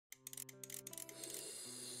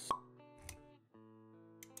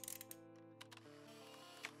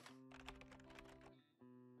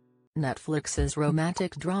Netflix's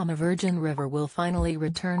romantic drama Virgin River will finally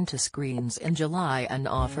return to screens in July and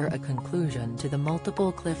offer a conclusion to the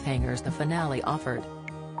multiple cliffhangers the finale offered.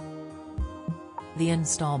 The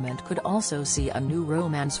installment could also see a new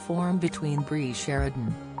romance form between Brie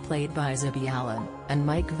Sheridan, played by Zibby Allen, and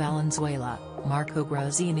Mike Valenzuela, Marco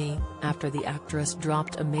Grazzini, after the actress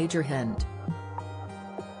dropped a major hint.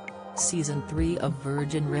 Season 3 of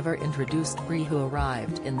Virgin River introduced Brie, who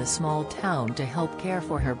arrived in the small town to help care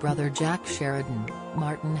for her brother Jack Sheridan,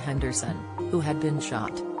 Martin Henderson, who had been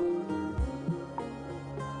shot.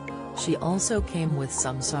 She also came with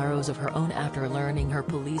some sorrows of her own after learning her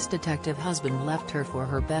police detective husband left her for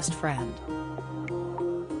her best friend.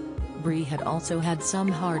 Brie had also had some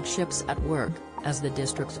hardships at work, as the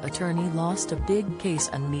district's attorney lost a big case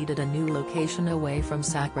and needed a new location away from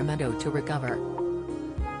Sacramento to recover.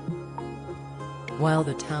 While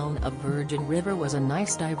the town of Virgin River was a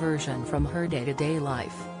nice diversion from her day-to-day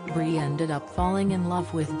life, Brie ended up falling in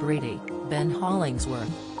love with Brady, Ben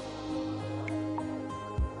Hollingsworth.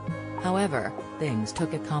 However, things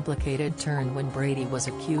took a complicated turn when Brady was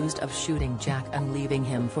accused of shooting Jack and leaving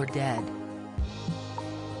him for dead.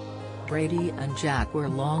 Brady and Jack were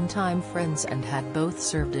longtime friends and had both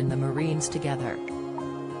served in the Marines together.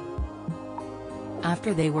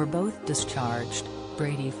 After they were both discharged,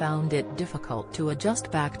 Brady found it difficult to adjust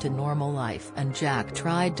back to normal life, and Jack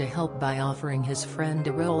tried to help by offering his friend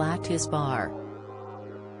a role at his bar.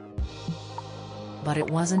 But it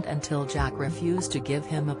wasn't until Jack refused to give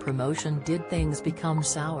him a promotion did things become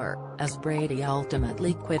sour, as Brady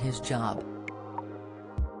ultimately quit his job.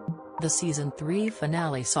 The Season 3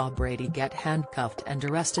 finale saw Brady get handcuffed and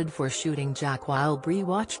arrested for shooting Jack while Brie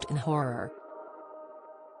watched in horror.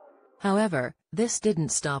 However, this didn't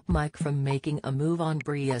stop Mike from making a move on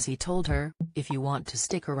Brie, as he told her, "If you want to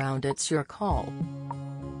stick around, it's your call.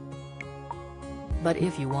 But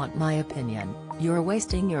if you want my opinion, you're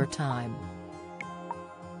wasting your time.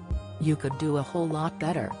 You could do a whole lot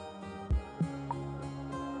better."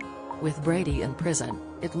 With Brady in prison,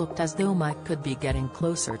 it looked as though Mike could be getting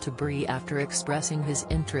closer to Brie after expressing his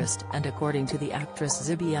interest, and according to the actress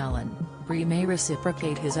Zibby Allen, Brie may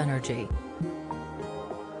reciprocate his energy.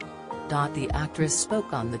 The actress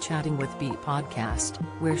spoke on the Chatting with Brie podcast,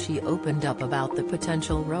 where she opened up about the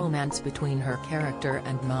potential romance between her character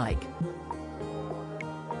and Mike.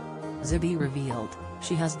 Zibby revealed,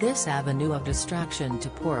 she has this avenue of distraction to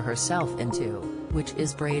pour herself into, which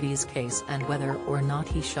is Brady's case and whether or not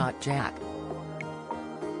he shot Jack.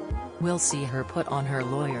 We'll see her put on her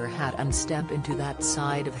lawyer hat and step into that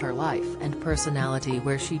side of her life and personality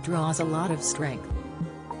where she draws a lot of strength.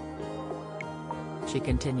 She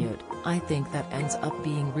continued, "I think that ends up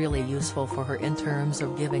being really useful for her in terms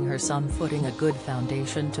of giving her some footing, a good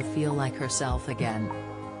foundation to feel like herself again."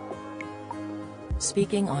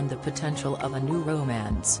 Speaking on the potential of a new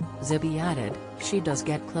romance, Zibby added, "She does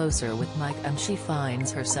get closer with Mike and she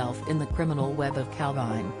finds herself in the criminal web of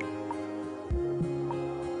Calvine.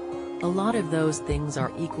 A lot of those things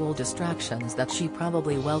are equal distractions that she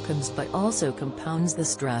probably welcomes, but also compounds the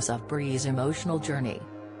stress of Brie's emotional journey."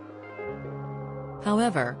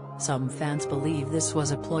 However, some fans believe this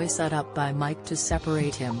was a ploy set up by Mike to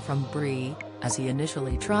separate him from Brie, as he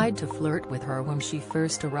initially tried to flirt with her when she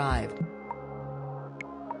first arrived.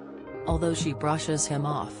 Although she brushes him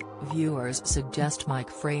off, viewers suggest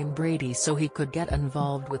Mike frame Brady so he could get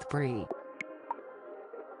involved with Brie.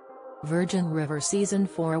 Virgin River Season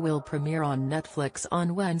 4 will premiere on Netflix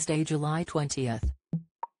on Wednesday, July 20.